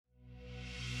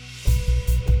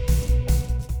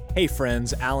Hey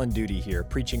friends, Alan Duty here,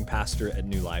 preaching pastor at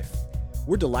New Life.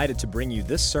 We're delighted to bring you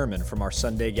this sermon from our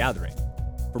Sunday gathering.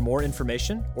 For more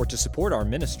information or to support our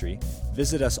ministry,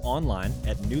 visit us online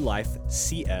at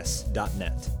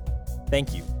newlifecs.net.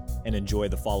 Thank you, and enjoy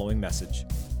the following message.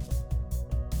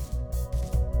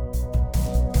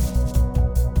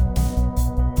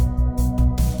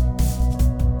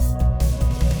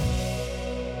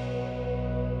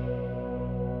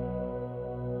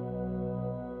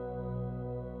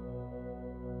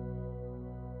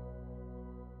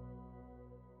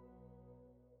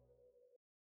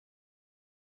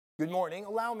 Good morning.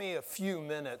 Allow me a few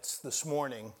minutes this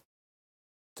morning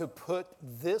to put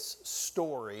this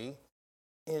story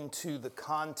into the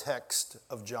context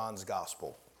of John's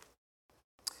Gospel.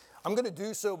 I'm going to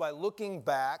do so by looking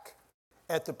back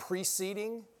at the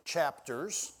preceding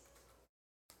chapters,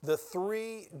 the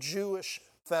three Jewish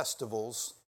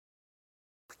festivals,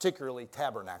 particularly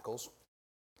tabernacles,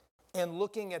 and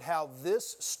looking at how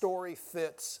this story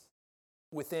fits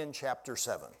within chapter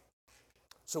 7.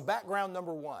 So background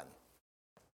number one.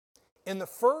 In the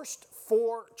first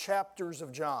 4 chapters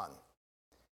of John,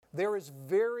 there is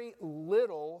very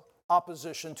little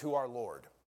opposition to our Lord.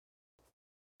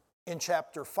 In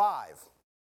chapter 5,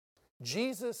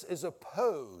 Jesus is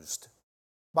opposed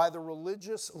by the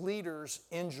religious leaders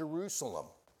in Jerusalem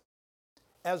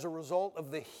as a result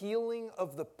of the healing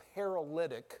of the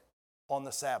paralytic on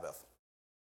the Sabbath.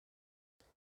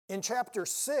 In chapter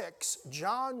 6,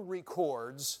 John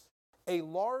records a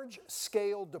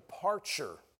large-scale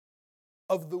departure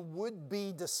of the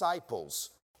would-be disciples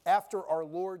after our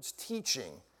Lord's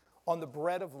teaching on the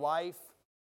bread of life,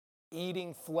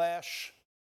 eating flesh,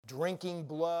 drinking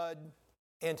blood,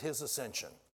 and his ascension.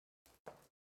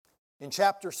 In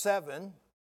chapter 7,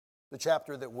 the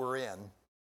chapter that we're in,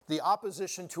 the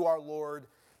opposition to our Lord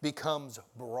becomes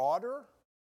broader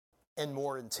and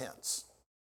more intense.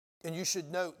 And you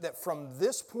should note that from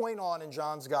this point on in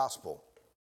John's Gospel,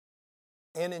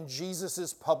 and in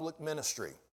Jesus' public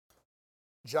ministry,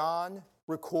 John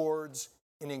records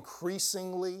an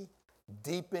increasingly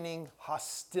deepening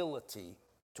hostility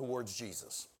towards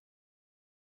Jesus.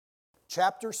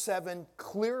 Chapter 7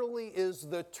 clearly is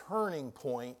the turning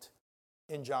point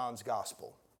in John's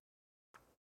Gospel.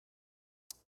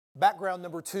 Background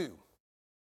number 2.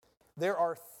 There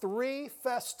are 3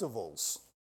 festivals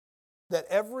that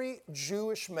every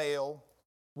Jewish male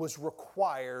was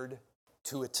required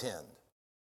to attend.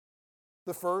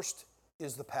 The first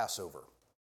is the Passover.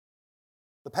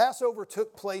 The Passover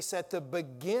took place at the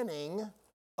beginning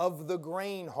of the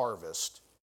grain harvest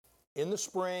in the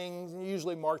spring,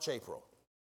 usually March, April.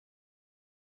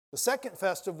 The second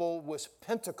festival was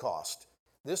Pentecost.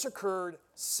 This occurred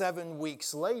 7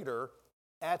 weeks later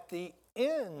at the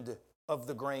end of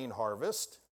the grain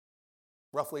harvest,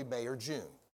 roughly May or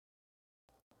June.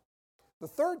 The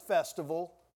third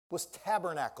festival was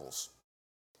Tabernacles.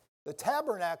 The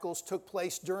Tabernacles took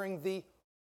place during the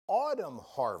autumn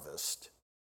harvest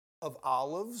of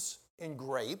olives and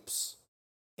grapes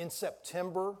in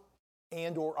September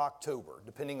and or October,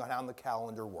 depending on how the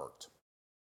calendar worked.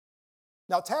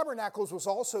 Now, Tabernacles was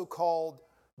also called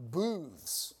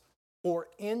booths or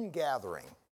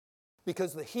ingathering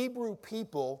because the Hebrew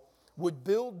people would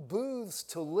build booths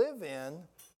to live in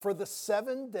for the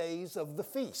 7 days of the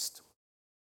feast.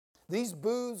 These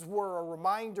booths were a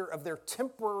reminder of their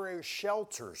temporary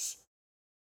shelters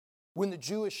when the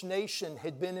Jewish nation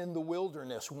had been in the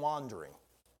wilderness wandering.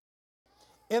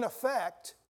 In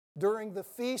effect, during the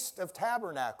Feast of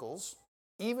Tabernacles,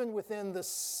 even within the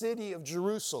city of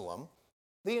Jerusalem,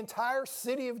 the entire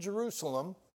city of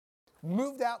Jerusalem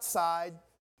moved outside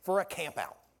for a camp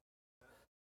out.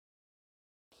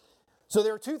 So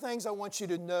there are 2 things I want you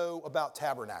to know about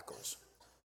tabernacles.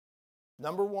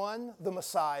 Number 1, the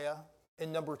Messiah,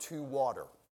 and number 2, water.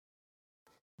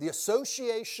 The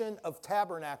association of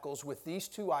tabernacles with these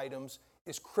 2 items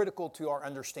is critical to our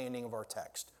understanding of our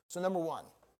text. So number 1,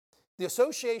 the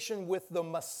association with the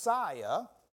Messiah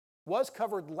was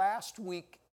covered last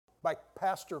week by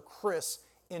Pastor Chris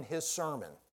in his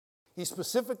sermon. He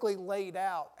specifically laid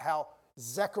out how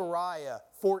Zechariah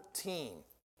 14,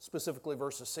 specifically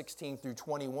verses 16 through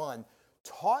 21,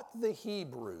 taught the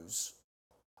Hebrews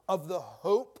of the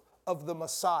hope of the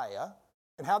Messiah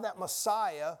and how that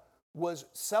Messiah was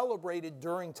celebrated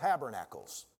during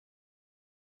tabernacles.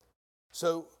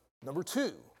 So, number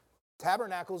 2,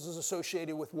 tabernacles is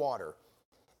associated with water.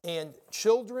 And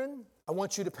children, I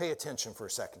want you to pay attention for a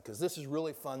second because this is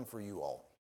really fun for you all.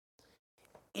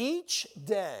 Each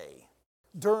day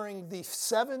during the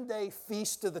 7-day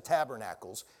Feast of the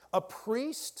Tabernacles, a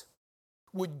priest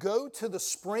would go to the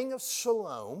spring of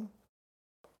Siloam,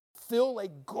 fill a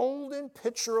golden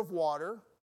pitcher of water,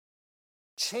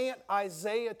 chant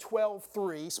Isaiah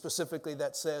 12:3, specifically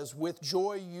that says, with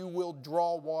joy you will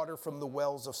draw water from the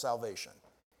wells of salvation.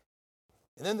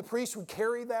 And then the priest would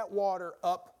carry that water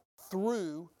up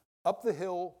the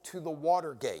hill to the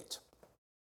water gate.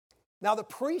 Now the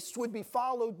priests would be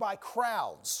followed by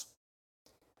crowds.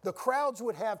 The crowds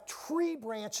would have tree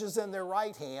branches in their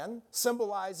right hand,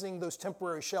 symbolizing those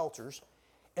temporary shelters,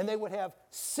 and they would have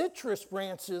citrus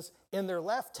branches in their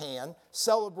left hand,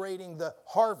 celebrating the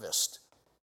harvest.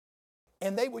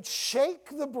 And they would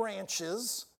shake the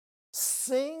branches,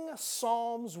 sing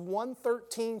Psalms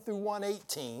 113 through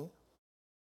 118.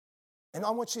 And I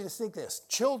want you to think this,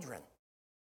 children,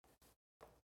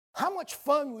 how much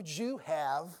fun would you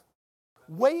have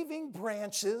waving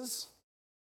branches,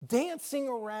 dancing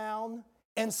around,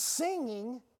 and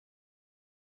singing,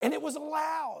 and it was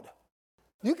allowed?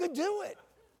 You could do it.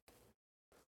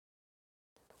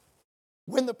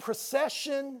 When the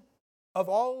procession of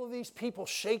all of these people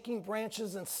shaking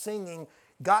branches and singing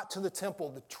got to the temple,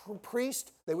 the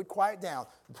priest, they would quiet down.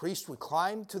 The priest would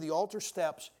climb to the altar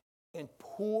steps and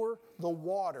pour the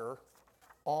water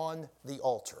on the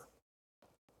altar.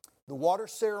 The water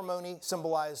ceremony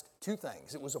symbolized two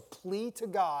things. It was a plea to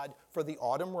God for the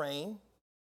autumn rain,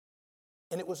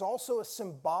 and it was also a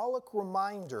symbolic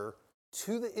reminder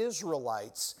to the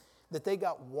Israelites that they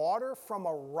got water from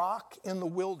a rock in the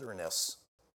wilderness,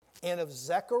 and of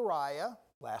Zechariah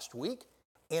last week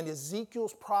and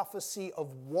Ezekiel's prophecy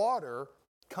of water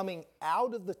coming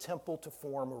out of the temple to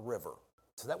form a river.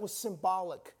 So that was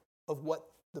symbolic of what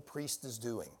the priest is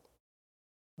doing.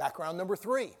 Background number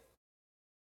 3.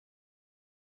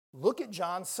 Look at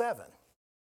John 7.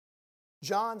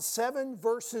 John 7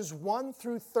 verses 1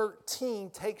 through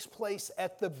 13 takes place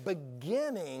at the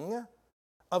beginning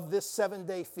of this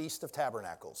 7-day Feast of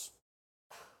Tabernacles.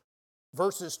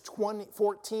 Verses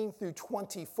 14 through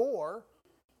 24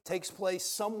 takes place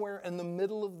somewhere in the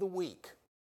middle of the week.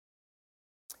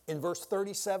 In verse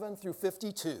 37 through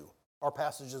 52, our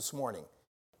passage this morning,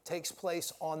 takes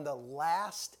place on the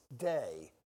last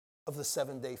day of the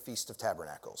 7-day Feast of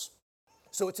Tabernacles.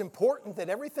 So it's important that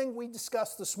everything we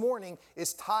discussed this morning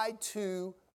is tied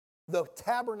to the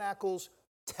tabernacles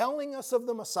telling us of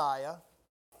the Messiah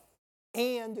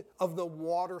and of the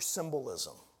water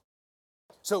symbolism.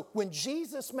 So when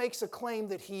Jesus makes a claim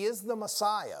that he is the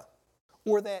Messiah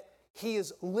or that he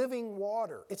is living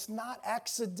water, it's not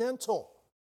accidental.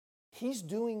 He's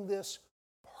doing this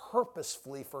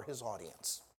purposefully for his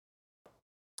audience.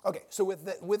 Okay, so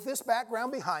with this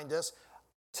background behind us,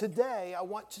 today I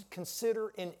want to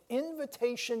consider an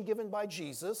invitation given by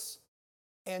Jesus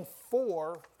and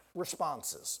 4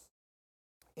 responses.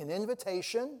 An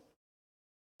invitation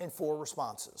and 4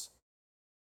 responses.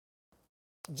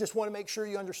 Just want to make sure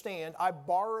you understand, I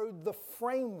borrowed the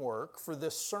framework for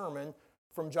this sermon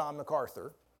from John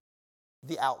MacArthur,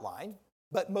 the outline,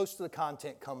 but most of the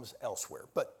content comes elsewhere.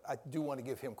 But I do want to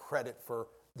give him credit for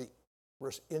the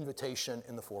invitation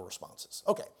and the 4 responses.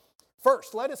 Okay,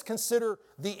 first, let us consider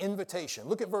the invitation.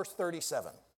 Look at verse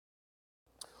 37.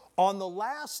 On the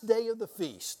last day of the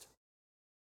feast,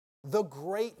 the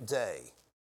great day,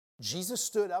 Jesus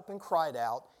stood up and cried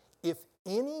out, "If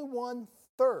anyone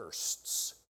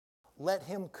thirsts, let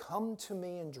him come to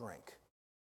me and drink."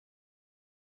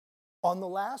 On the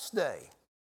last day,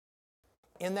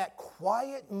 in that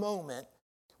quiet moment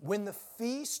when the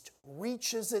feast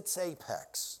reaches its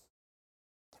apex,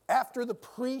 after the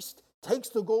priest takes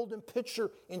the golden pitcher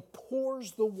and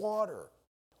pours the water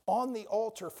on the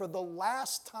altar for the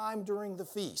last time during the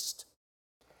feast,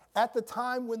 at the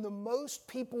time when the most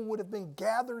people would have been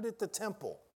gathered at the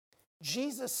temple,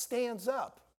 Jesus stands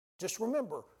up. Just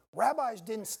remember, rabbis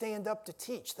didn't stand up to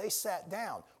teach. They sat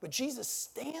down. But Jesus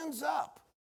stands up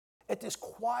at this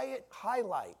quiet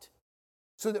highlight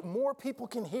so that more people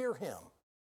can hear him.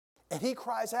 And he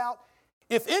cries out,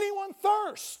 "If anyone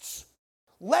thirsts,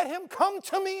 let him come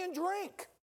to me and drink."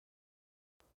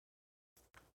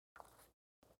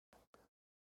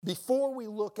 Before we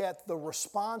look at the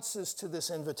responses to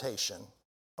this invitation,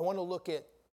 I want to look at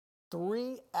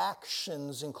 3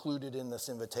 actions included in this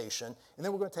invitation, and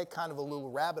then we're going to take kind of a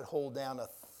little rabbit hole down a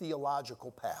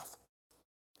theological path.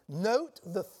 Note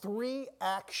the 3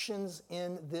 actions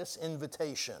in this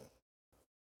invitation: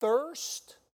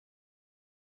 thirst,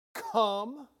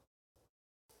 come,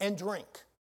 and drink.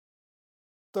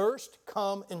 Thirst,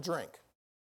 come, and drink.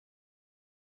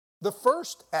 The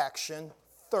first action,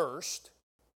 thirst,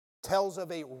 tells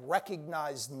of a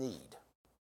recognized need.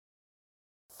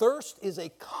 Thirst is a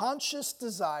conscious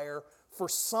desire for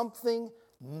something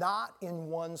not in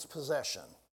one's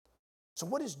possession. So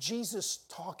what is Jesus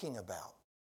talking about?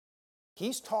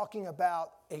 He's talking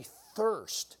about a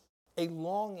thirst, a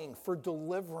longing for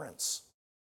deliverance,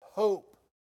 hope,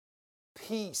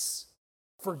 peace,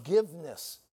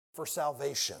 forgiveness, for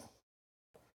salvation.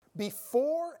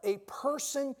 Before a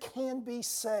person can be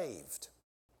saved,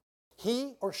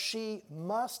 he or she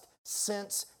must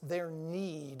sense their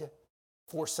need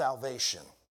for salvation.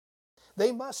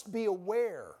 They must be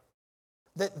aware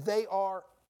that they are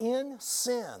in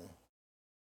sin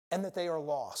and that they are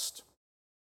lost.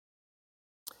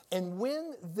 And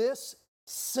when this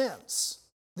sense,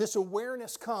 this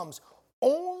awareness comes,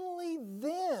 only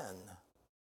then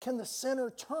can the sinner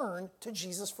turn to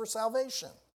Jesus for salvation.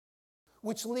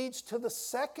 Which leads to the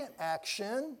second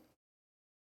action,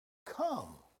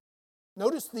 come.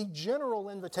 Notice the general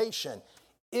invitation.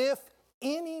 If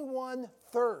anyone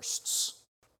thirsts,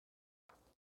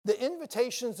 the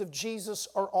invitations of Jesus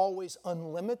are always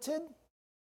unlimited,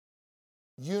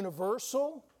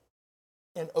 universal,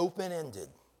 and open-ended.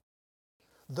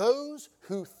 Those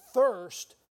who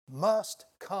thirst must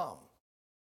come.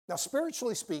 Now,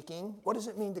 spiritually speaking, what does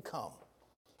it mean to come?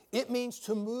 It means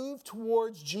to move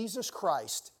towards Jesus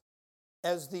Christ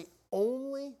as the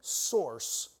only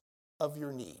source of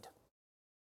your need.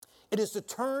 It is to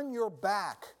turn your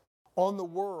back on the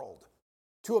world,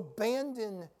 to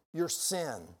abandon your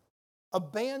sin,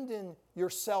 abandon your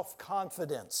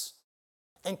self-confidence,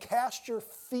 and cast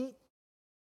yourself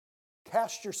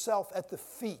at the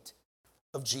feet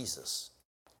of Jesus.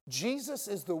 Jesus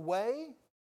is the way,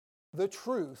 the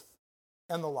truth,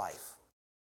 and the life.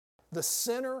 The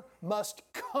sinner must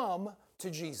come to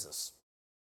Jesus.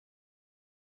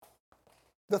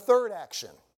 The third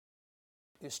action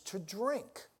is to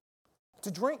drink.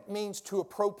 To drink means to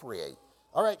appropriate.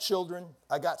 All right, children,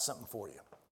 I got something for you.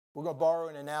 We're going to borrow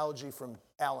an analogy from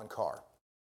Alan Carr.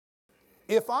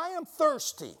 If I am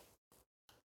thirsty,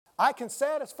 I can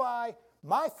satisfy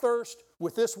my thirst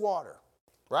with this water,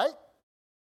 right?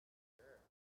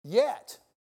 Yet,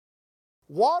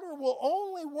 water will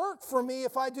only work for me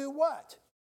if I do what?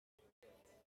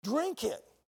 Drink it.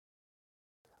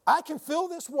 I can fill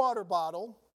this water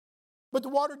bottle, but the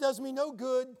water does me no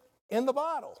good in the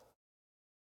bottle.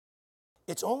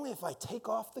 It's only if I take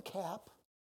off the cap,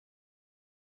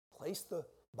 place the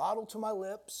bottle to my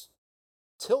lips,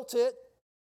 tilt it,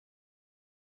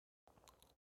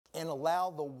 and allow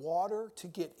the water to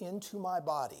get into my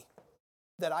body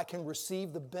that I can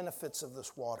receive the benefits of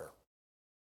this water.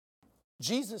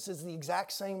 Jesus is the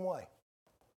exact same way.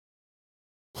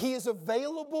 He is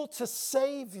available to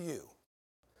save you,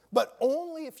 but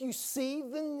only if you see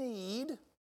the need,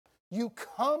 you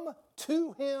come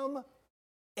to Him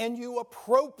and you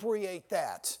appropriate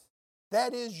that.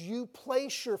 That is, you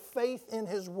place your faith in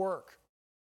His work.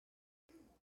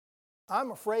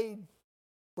 I'm afraid,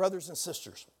 brothers and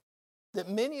sisters, that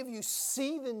many of you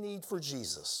see the need for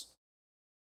Jesus.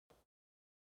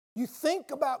 You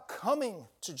think about coming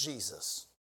to Jesus,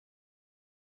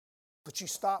 but you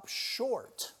stop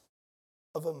short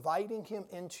of inviting Him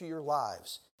into your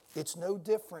lives. It's no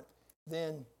different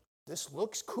than, this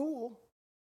looks cool,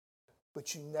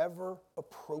 but you never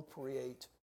appropriate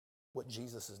what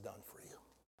Jesus has done for you.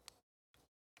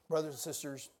 Brothers and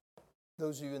sisters,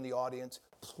 those of you in the audience,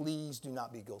 please do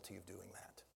not be guilty of doing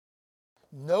that.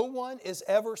 No one is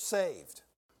ever saved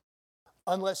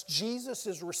unless Jesus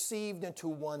is received into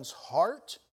one's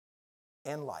heart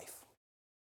and life.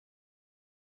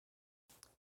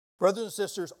 Brothers and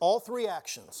sisters, all three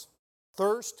actions,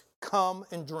 thirst, come,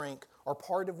 and drink, are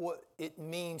part of what it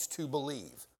means to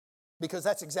believe. Because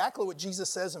that's exactly what Jesus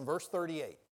says in verse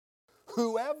 38.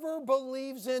 Whoever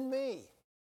believes in me.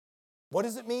 What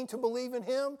does it mean to believe in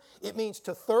Him? It means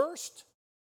to thirst,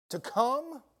 to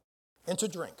come, and to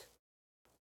drink.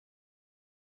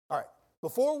 All right,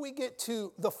 before we get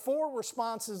to the four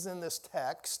responses in this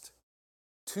text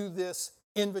to this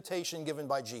invitation given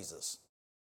by Jesus,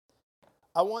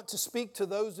 I want to speak to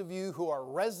those of you who are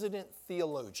resident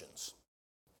theologians.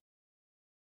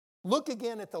 Look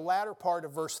again at the latter part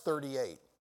of verse 38.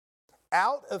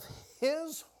 Out of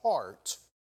his heart,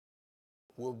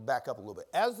 we'll back up a little bit.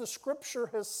 As the scripture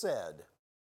has said,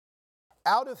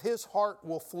 out of his heart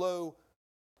will flow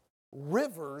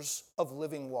rivers of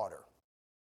living water.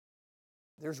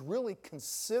 There's really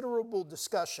considerable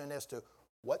discussion as to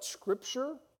what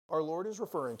scripture our Lord is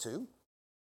referring to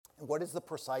and what is the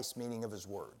precise meaning of his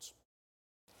words.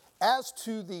 As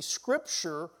to the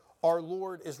scripture our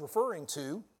Lord is referring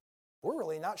to, we're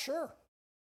really not sure.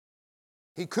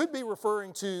 He could be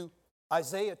referring to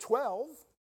Isaiah 12,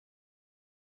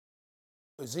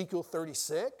 Ezekiel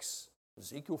 36,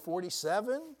 Ezekiel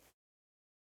 47.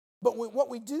 But what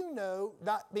we do know,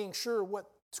 not being sure what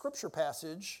scripture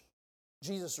passage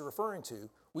Jesus is referring to,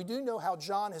 we do know how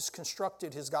John has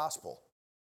constructed his gospel.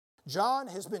 John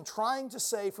has been trying to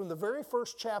say from the very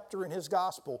first chapter in his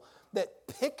gospel that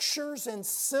pictures and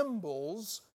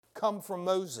symbols come from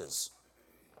Moses.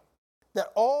 That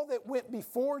all that went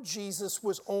before Jesus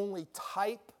was only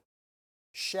type,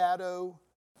 shadow,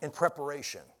 and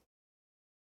preparation.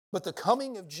 But the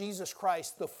coming of Jesus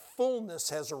Christ, the fullness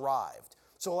has arrived.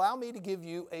 So allow me to give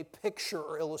you a picture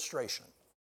or illustration.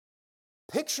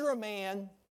 Picture a man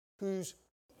who's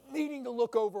needing to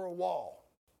look over a wall,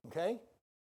 okay?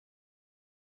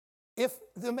 If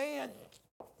the man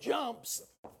jumps,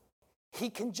 he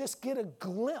can just get a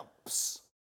glimpse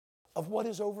of what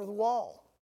is over the wall.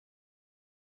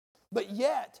 But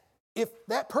yet, if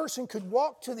that person could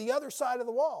walk to the other side of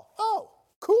the wall, oh,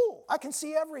 cool, I can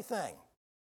see everything.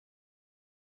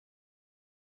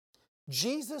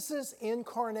 Jesus'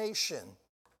 incarnation,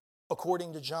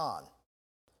 according to John,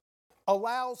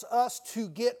 allows us to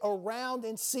get around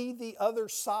and see the other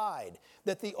side.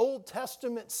 That the Old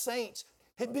Testament saints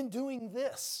had been doing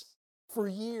this for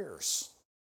years.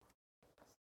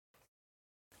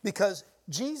 Because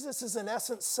Jesus is in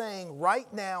essence saying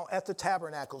right now at the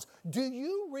tabernacles, do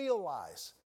you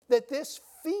realize that this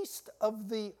feast of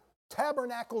the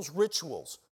tabernacles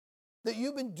rituals that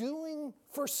you've been doing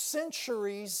for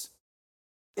centuries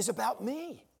is about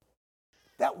me?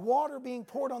 That water being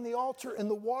poured on the altar and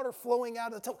the water flowing out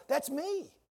of the temple, that's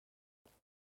me.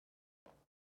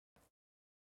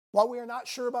 While we are not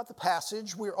sure about the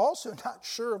passage, we're also not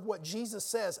sure of what Jesus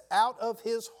says. Out of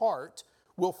his heart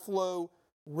will flow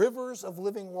rivers of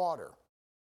living water.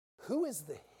 Who is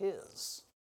the his?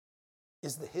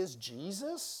 Is the his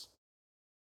Jesus?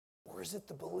 Or is it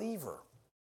the believer?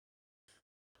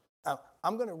 Now,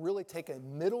 I'm going to really take a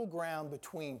middle ground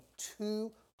between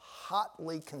two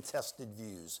hotly contested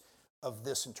views of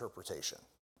this interpretation.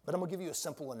 But I'm going to give you a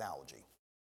simple analogy.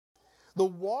 The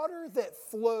water that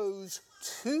flows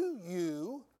to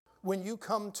you when you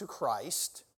come to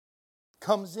Christ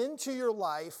comes into your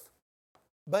life,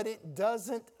 but it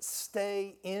doesn't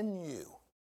stay in you.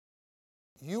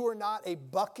 You are not a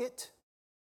bucket,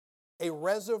 a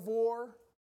reservoir.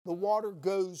 The water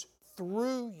goes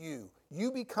through you.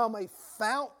 You become a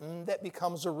fountain that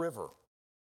becomes a river.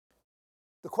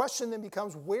 The question then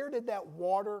becomes, where did that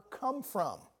water come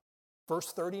from?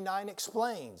 Verse 39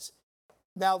 explains,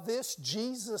 now this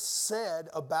Jesus said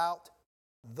about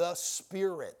the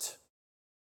Spirit.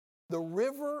 The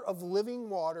river of living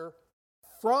water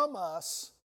from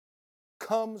us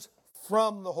comes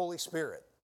from the Holy Spirit.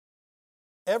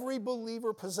 Every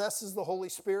believer possesses the Holy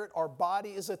Spirit. Our body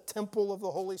is a temple of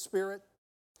the Holy Spirit.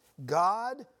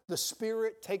 God, the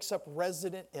Spirit, takes up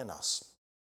residence in us.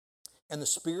 And the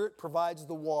Spirit provides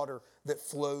the water that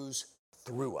flows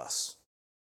through us.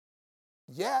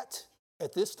 Yet,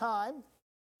 at this time,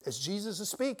 as Jesus is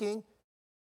speaking,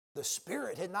 the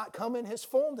Spirit had not come in his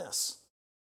fullness.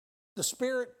 The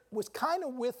Spirit was kind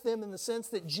of with them in the sense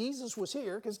that Jesus was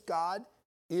here because God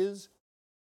is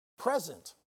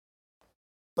present.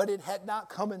 But it had not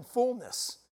come in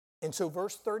fullness. And so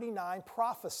verse 39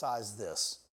 prophesies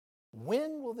this.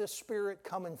 When will this Spirit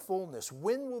come in fullness?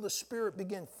 When will the Spirit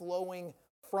begin flowing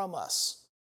from us?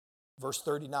 Verse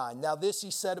 39, now this he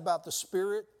said about the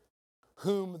Spirit,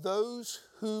 whom those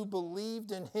who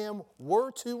believed in him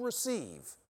were to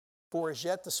receive, for as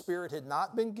yet the Spirit had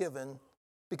not been given,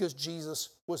 because Jesus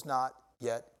was not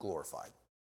yet glorified.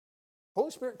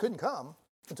 Holy Spirit couldn't come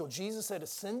until Jesus had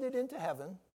ascended into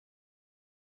heaven,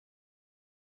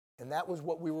 and that was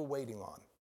what we were waiting on.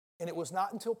 And it was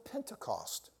not until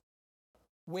Pentecost,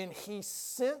 when he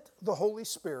sent the Holy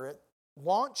Spirit,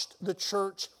 launched the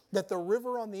church, that the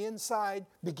river on the inside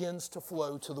begins to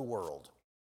flow to the world.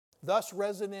 Thus,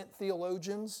 resident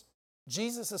theologians,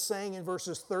 Jesus is saying in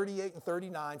verses 38 and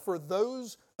 39, for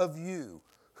those of you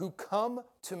who come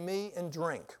to me and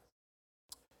drink,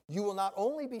 you will not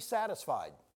only be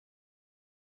satisfied,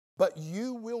 but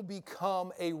you will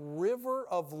become a river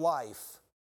of life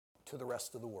to the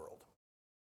rest of the world.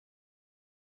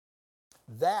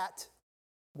 That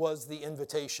was the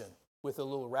invitation with a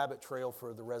little rabbit trail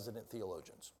for the resident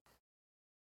theologians.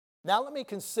 Now let me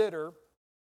consider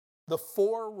the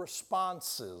 4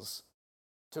 responses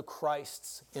to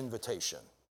Christ's invitation.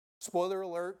 Spoiler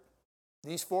alert,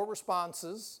 these 4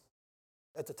 responses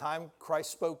at the time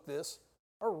Christ spoke this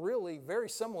are really very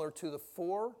similar to the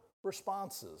 4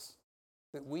 responses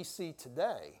that we see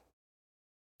today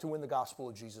to when the gospel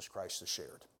of Jesus Christ is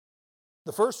shared.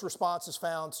 The first response is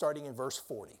found starting in verse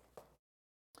 40.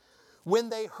 When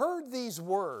they heard these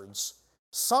words,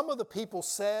 some of the people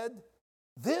said,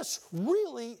 this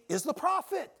really is the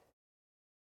prophet.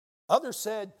 Others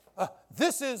said,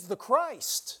 this is the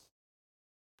Christ.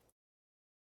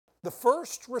 The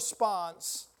first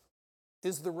response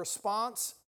is the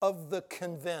response of the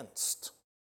convinced.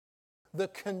 The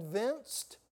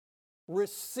convinced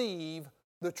receive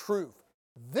the truth.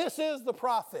 This is the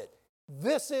prophet.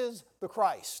 This is the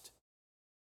Christ.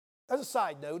 As a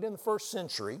side note, in the first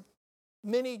century,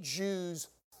 many Jews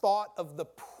thought of the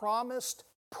promised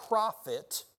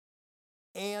prophet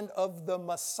and of the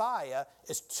Messiah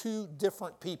as two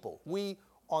different people. We,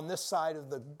 on this side of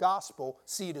the gospel,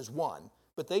 see it as one,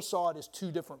 but they saw it as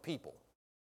two different people.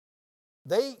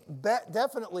 They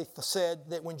definitely said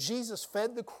that when Jesus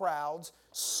fed the crowds,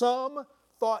 some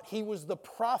thought he was the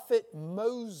prophet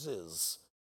Moses,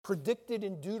 predicted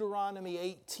in Deuteronomy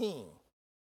 18,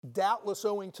 doubtless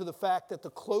owing to the fact that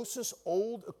the closest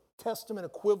Old Testament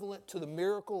equivalent to the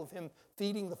miracle of him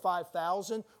feeding the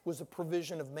 5,000 was the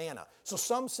provision of manna. So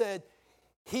some said,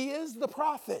 he is the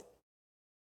prophet.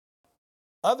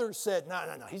 Others said, no,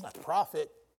 he's not the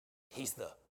prophet. He's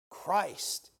the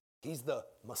Christ. He's the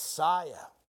Messiah.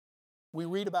 We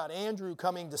read about Andrew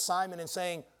coming to Simon and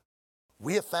saying,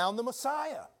 we have found the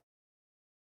Messiah.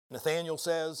 Nathanael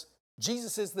says,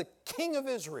 Jesus is the King of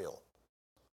Israel.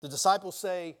 The disciples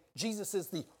say, Jesus is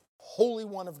the Holy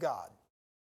One of God.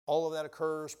 All of that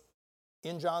occurs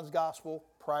in John's Gospel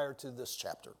prior to this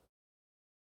chapter.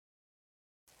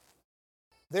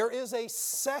 There is a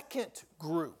second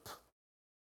group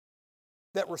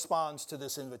that responds to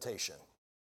this invitation.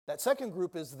 That second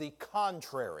group is the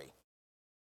contrary.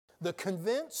 The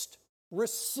convinced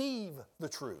receive the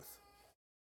truth.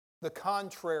 The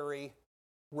contrary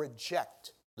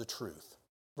reject the truth.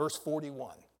 Verse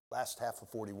 41, last half of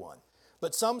 41.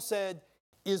 But some said,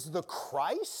 is the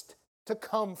Christ to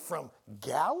come from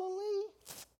Galilee?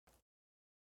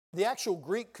 The actual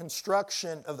Greek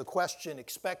construction of the question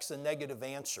expects a negative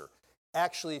answer.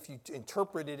 Actually, if you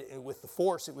interpreted it with the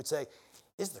force, it would say,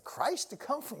 is the Christ to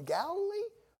come from Galilee?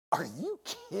 Are you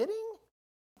kidding?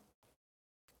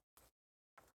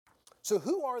 So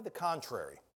who are the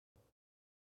contrary?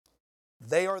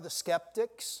 They are the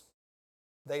skeptics.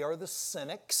 They are the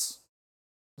cynics.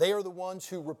 They are the ones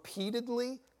who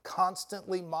repeatedly,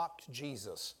 constantly mocked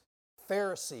Jesus.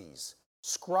 Pharisees,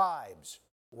 scribes,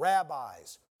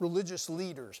 rabbis, religious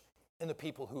leaders, and the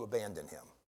people who abandoned him.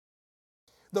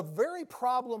 The very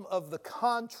problem of the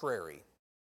contrary,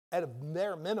 at a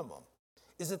bare minimum,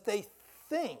 is that they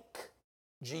think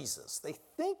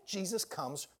Jesus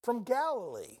comes from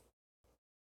Galilee.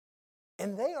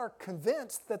 And they are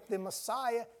convinced that the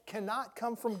Messiah cannot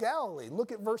come from Galilee.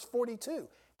 Look at verse 42.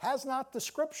 Has not the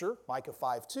scripture, Micah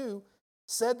 5:2,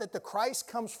 said that the Christ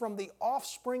comes from the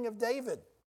offspring of David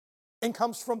and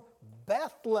comes from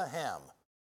Bethlehem,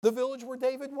 the village where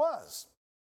David was?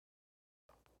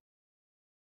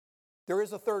 There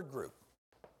is a third group,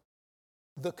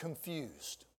 the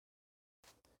confused.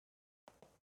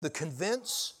 The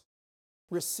convinced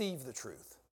receive the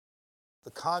truth.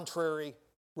 The contrary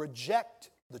reject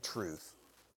the truth.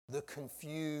 The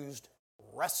confused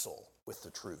wrestle with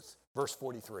the truth. Verse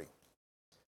 43.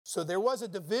 So there was a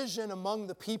division among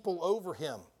the people over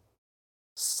him.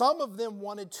 Some of them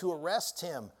wanted to arrest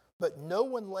him, but no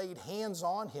one laid hands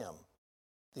on him.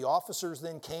 The officers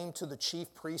then came to the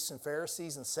chief priests and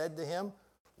Pharisees and said to him,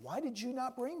 why did you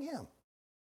not bring him?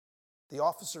 The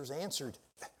officers answered,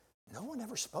 no one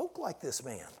ever spoke like this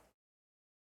man.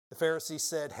 The Pharisees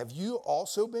said, have you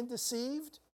also been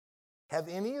deceived? Have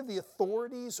any of the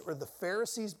authorities or the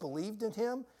Pharisees believed in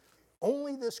him?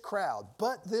 Only this crowd,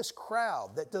 but this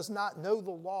crowd that does not know the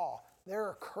law,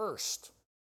 they're accursed.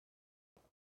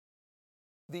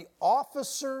 The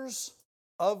officers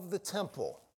of the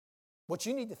temple, what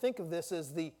you need to think of this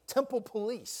as the temple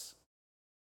police,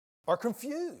 are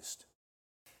confused.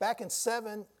 Back in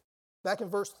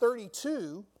verse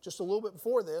 32, just a little bit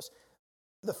before this,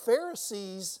 the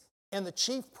Pharisees and the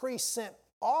chief priests sent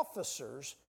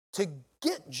officers to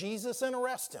get Jesus and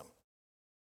arrest him.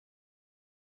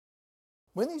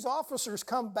 When these officers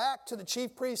come back to the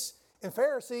chief priests and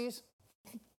Pharisees,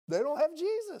 they don't have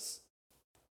Jesus.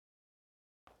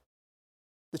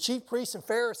 The chief priests and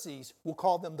Pharisees, we'll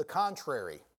call them the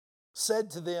contrary, said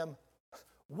to them,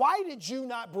 why did you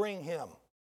not bring him?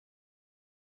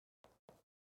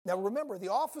 Now remember,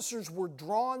 the officers were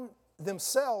drawn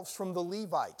themselves from the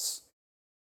Levites.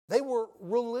 They were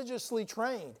religiously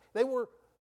trained. They were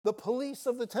the police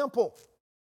of the temple.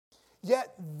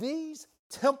 Yet these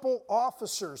temple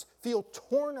officers feel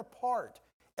torn apart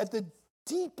at the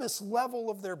deepest level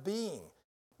of their being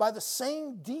by the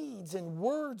same deeds and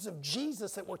words of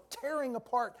Jesus that were tearing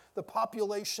apart the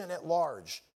population at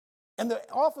large. And the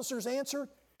officers answered,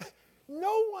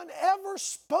 No one ever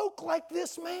spoke like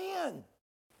this man.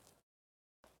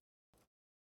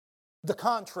 The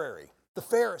contrary, the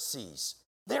Pharisees,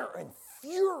 they're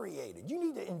infuriated. You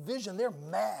need to envision they're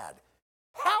mad.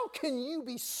 How can you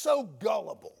be so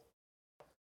gullible?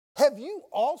 Have you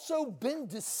also been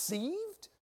deceived?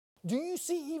 Do you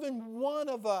see even one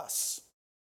of us,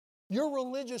 your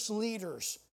religious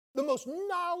leaders, the most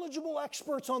knowledgeable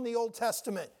experts on the Old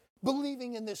Testament,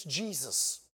 believing in this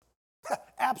Jesus?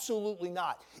 Absolutely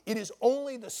not. It is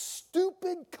only the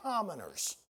stupid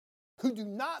commoners who do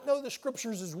not know the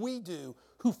scriptures as we do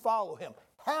who follow him.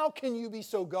 How can you be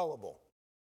so gullible?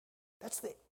 That's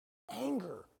the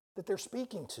anger that they're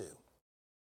speaking to.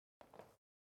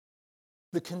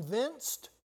 The convinced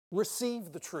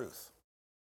receive the truth.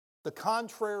 The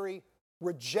contrary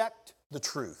reject the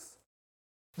truth.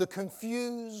 The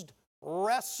confused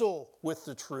wrestle with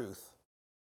the truth.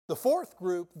 The fourth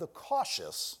group, the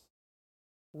cautious,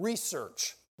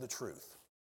 research the truth.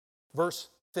 Verse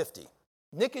 50.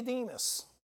 Nicodemus,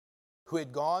 who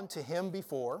had gone to him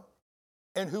before,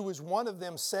 and who was one of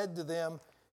them, said to them,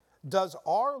 "Does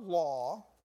our law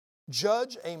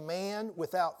judge a man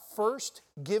without first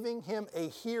giving him a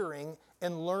hearing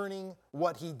and learning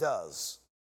what he does?"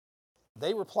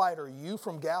 They replied, "Are you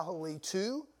from Galilee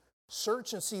too?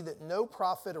 Search and see that no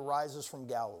prophet arises from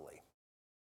Galilee."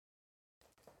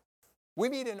 We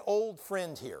meet an old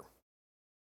friend here.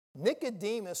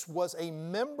 Nicodemus was a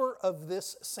member of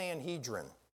this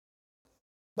Sanhedrin,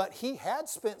 but he had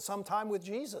spent some time with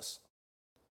Jesus.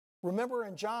 Remember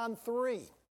in John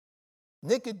 3,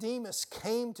 Nicodemus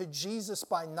came to Jesus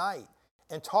by night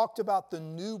and talked about the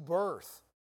new birth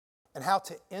and how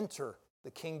to enter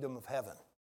the kingdom of heaven.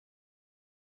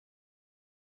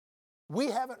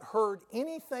 We haven't heard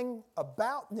anything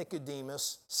about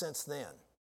Nicodemus since then.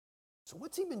 So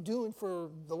what's he been doing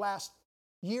for the last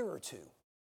year or two?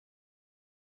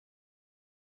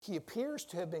 He appears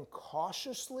to have been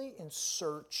cautiously in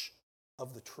search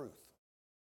of the truth.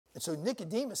 And so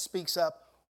Nicodemus speaks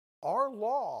up, our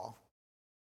law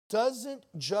doesn't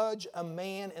judge a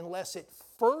man unless it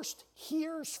first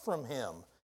hears from him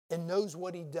and knows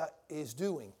what he is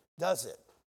doing, does it?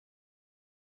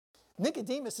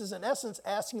 Nicodemus is in essence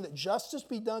asking that justice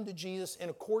be done to Jesus in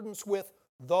accordance with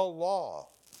the law,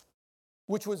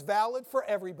 which was valid for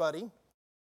everybody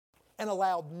and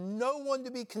allowed no one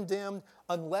to be condemned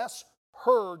unless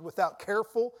heard without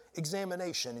careful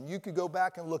examination. And you could go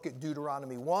back and look at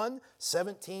Deuteronomy 1,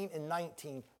 17, and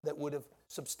 19 that would have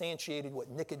substantiated what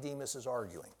Nicodemus is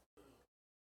arguing.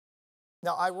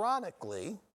 Now,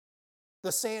 ironically,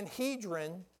 the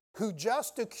Sanhedrin, who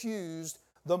just accused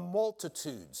the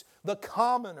multitudes, the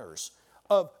commoners,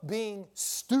 of being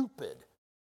stupid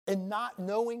and not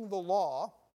knowing the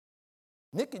law,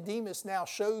 Nicodemus now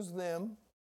shows them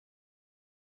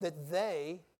that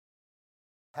they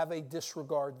have a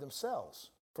disregard themselves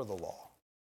for the law.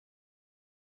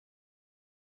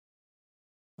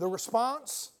 The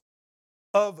response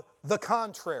of the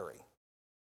contrary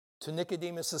to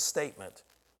Nicodemus' statement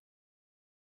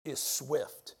is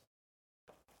swift.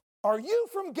 Are you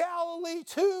from Galilee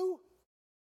too?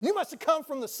 You must have come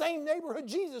from the same neighborhood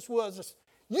Jesus was.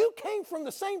 You came from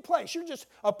the same place. You're just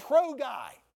a pro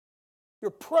guy.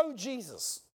 You're pro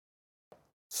Jesus.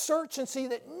 Search and see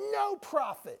that no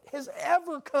prophet has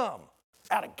ever come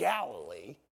out of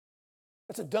Galilee.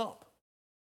 That's a dump.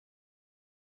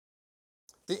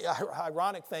 The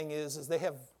ironic thing is they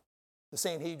have, the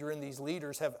Sanhedrin, these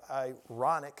leaders have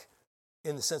ironic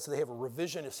in the sense that they have a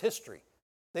revisionist history.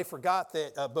 They forgot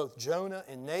that both Jonah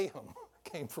and Nahum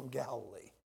came from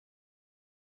Galilee.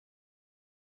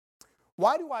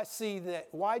 Why do I say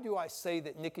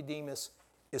that Nicodemus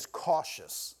is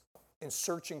cautious in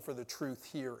searching for the truth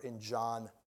here in John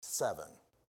 7?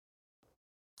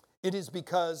 It is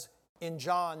because in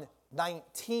John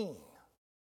 19,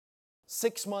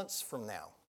 6 months from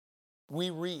now, we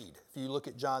read, if you look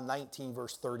at John 19,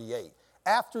 verse 38,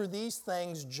 after these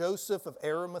things, Joseph of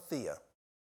Arimathea,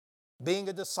 being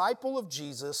a disciple of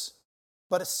Jesus,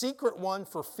 but a secret one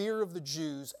for fear of the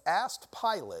Jews, asked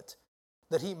Pilate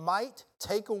that he might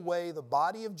take away the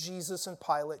body of Jesus, and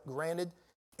Pilate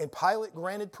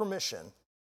granted permission,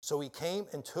 so he came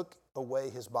and took away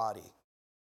his body.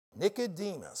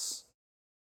 Nicodemus,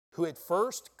 who had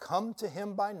first come to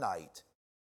him by night,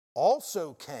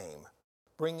 also came,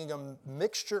 bringing a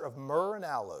mixture of myrrh and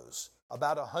aloes,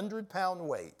 about 100-pound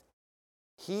weight.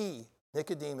 He,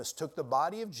 Nicodemus, took the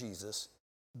body of Jesus,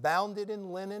 bound it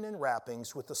in linen and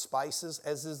wrappings with the spices,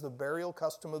 as is the burial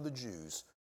custom of the Jews.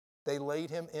 They laid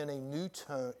him in a new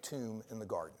tomb in the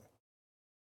garden.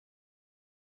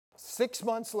 6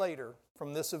 months later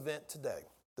from this event today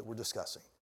that we're discussing,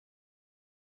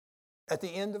 At the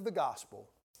end of the gospel,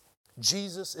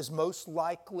 Jesus is most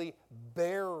likely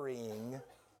burying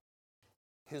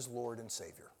his Lord and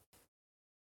Savior.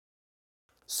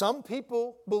 Some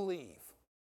people believe.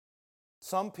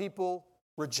 Some people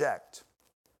reject.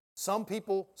 Some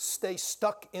people stay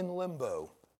stuck in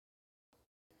limbo.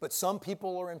 But some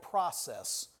people are in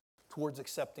process towards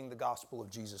accepting the gospel of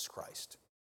Jesus Christ.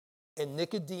 And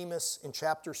Nicodemus in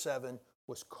chapter 7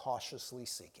 was cautiously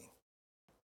seeking.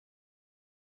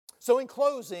 So in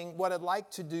closing, what I'd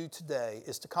like to do today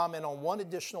is to comment on one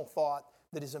additional thought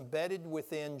that is embedded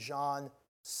within John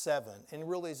 7, and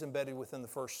really is embedded within the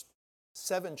first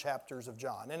 7 chapters of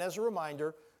John. And as a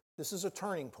reminder, this is a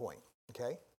turning point,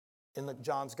 okay, in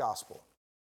John's gospel.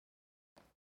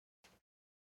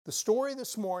 The story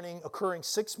this morning occurring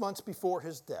 6 months before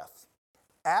his death.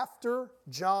 After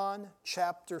John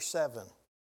chapter 7,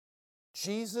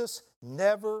 Jesus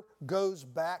never goes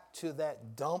back to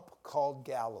that dump called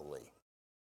Galilee.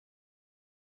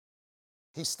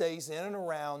 He stays in and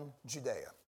around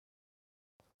Judea.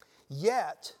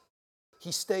 Yet,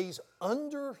 he stays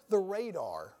under the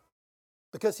radar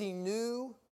because he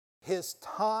knew his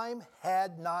time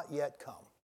had not yet come.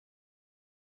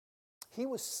 He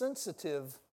was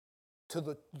sensitive to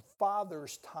the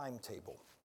Father's timetable.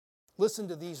 Listen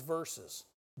to these verses.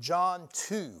 John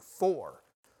 2:4.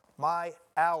 My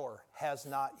hour has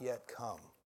not yet come.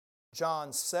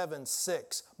 John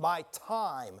 7:6. My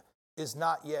time is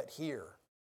not yet here.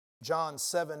 John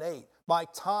 7:8. My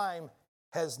time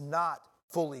has not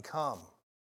fully come.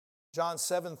 John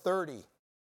 7:30.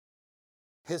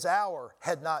 His hour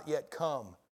had not yet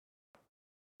come.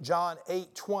 John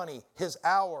 8:20. His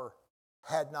hour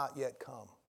had not yet come.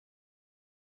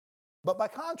 But by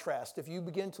contrast, if you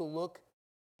begin to look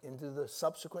into the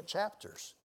subsequent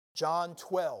chapters, John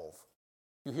 12,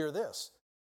 you hear this.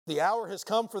 The hour has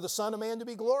come for the Son of Man to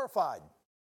be glorified.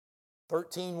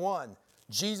 13:1,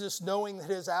 Jesus, knowing that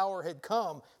his hour had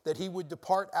come, that he would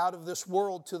depart out of this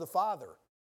world to the Father.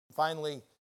 Finally,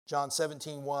 John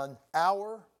 17:1,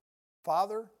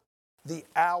 Father, the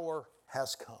hour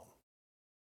has come.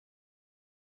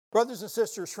 Brothers and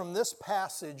sisters, from this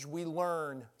passage we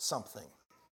learn something.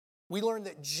 We learn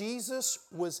that Jesus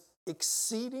was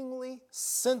exceedingly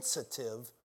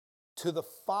sensitive to the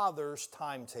Father's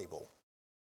timetable.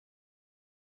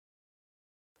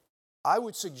 I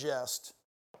would suggest,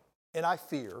 and I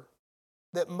fear,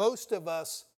 that most of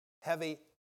us have a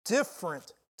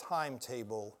different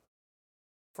timetable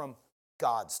from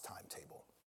God's timetable.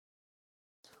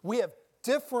 We have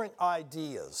different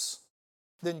ideas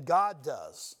than God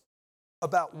does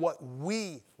about what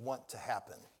we want to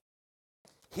happen.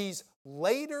 He's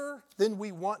later than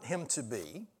we want him to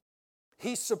be.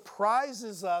 He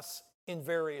surprises us in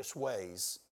various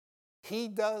ways. He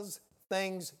does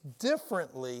things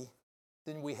differently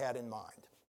than we had in mind.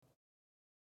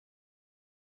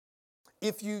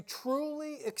 If you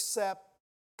truly accept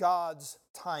God's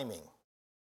timing,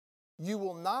 you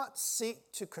will not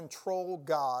seek to control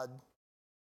God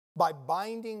by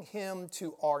binding him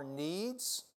to our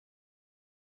needs,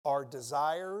 our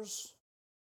desires,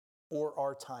 or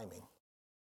our timing.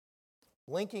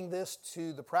 Linking this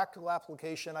to the practical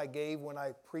application I gave when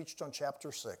I preached on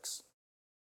chapter 6.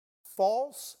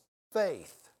 False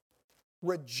faith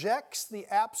rejects the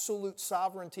absolute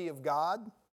sovereignty of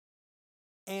God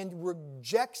and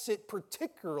rejects it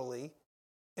particularly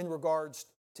in regards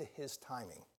to his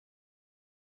timing.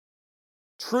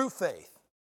 True faith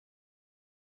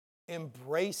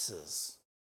embraces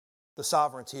the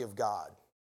sovereignty of God,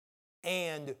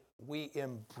 and we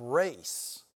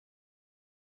embrace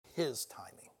his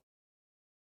timing.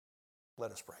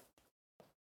 Let us pray.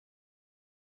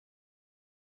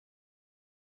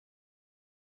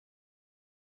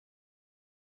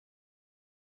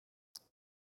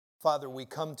 Father, we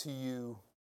come to you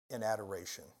in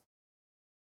adoration.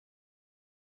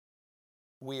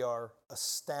 We are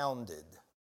astounded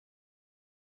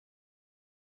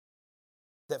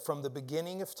that from the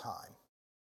beginning of time,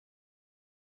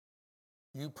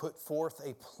 you put forth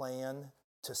a plan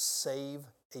to save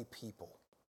a people.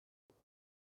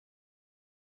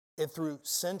 And through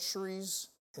centuries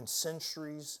and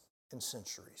centuries and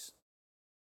centuries,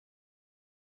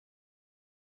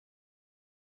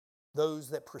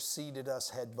 those that preceded us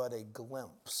had but a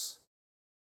glimpse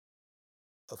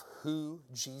of who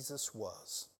Jesus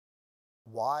was,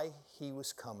 why he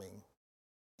was coming,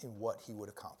 and what he would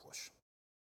accomplish.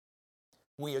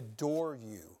 We adore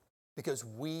you because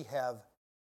we have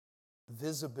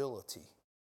visibility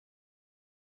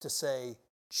to say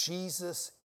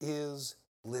Jesus is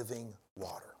living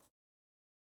water.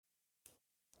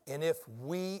 And if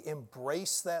we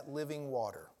embrace that living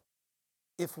water,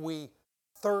 if we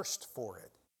thirst for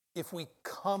it, if we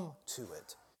come to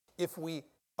it, if we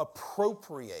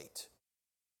appropriate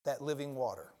that living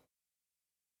water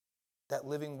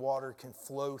can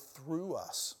flow through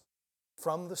us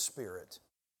from the Spirit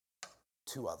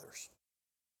to others.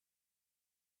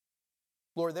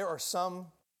 Lord, there are some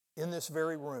in this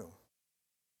very room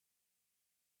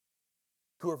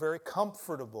who are very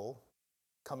comfortable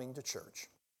coming to church.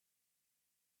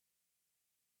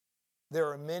 There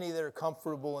are many that are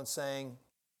comfortable in saying,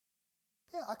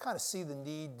 yeah, I kind of see the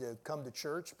need to come to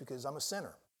church because I'm a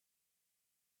sinner.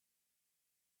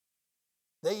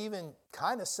 They even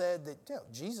kind of said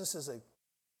that Jesus is a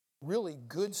really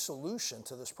good solution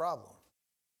to this problem.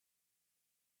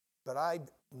 But I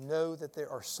know that there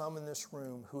are some in this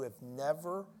room who have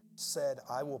never said,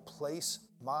 I will place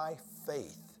my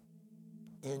faith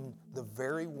in the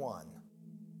very one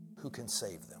who can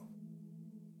save them.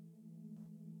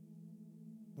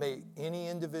 May any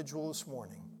individual this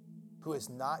morning who has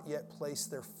not yet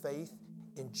placed their faith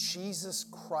in Jesus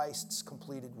Christ's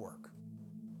completed work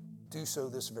do so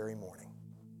this very morning.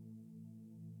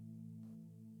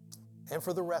 And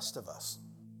for the rest of us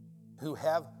who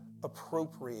have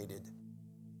appropriated,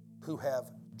 who have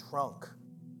drunk,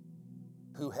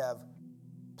 who have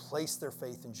placed their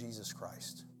faith in Jesus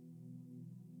Christ,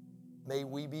 may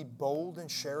we be bold in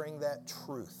sharing that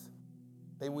truth.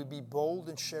 May we be bold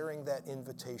in sharing that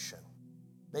invitation.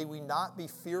 May we not be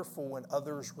fearful when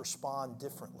others respond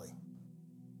differently.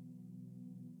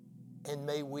 And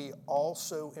may we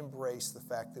also embrace the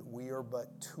fact that we are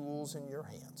but tools in your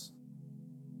hands.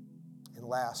 And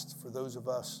last, for those of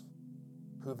us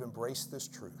who have embraced this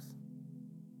truth,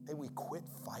 may we quit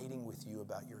fighting with you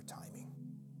about your timing.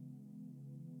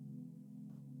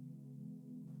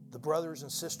 The brothers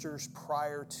and sisters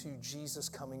prior to Jesus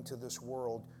coming to this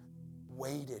world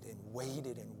waited and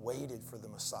waited and waited for the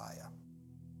Messiah.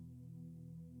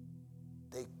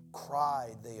 They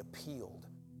cried, they appealed,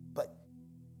 but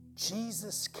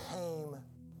Jesus came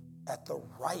at the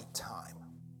right time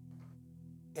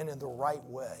and in the right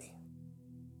way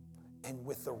and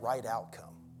with the right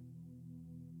outcome.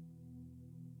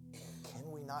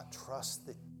 Can we not trust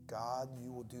that God,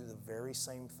 you will do the very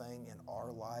same thing in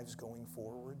our lives going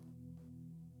forward?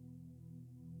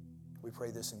 We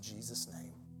pray this in Jesus'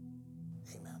 name.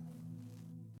 Amen.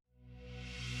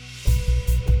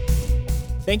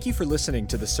 Thank you for listening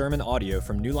to the sermon audio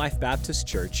from New Life Baptist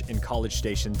Church in College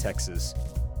Station, Texas.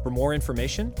 For more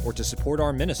information or to support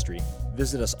our ministry,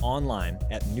 visit us online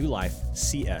at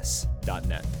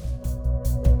newlifecs.net.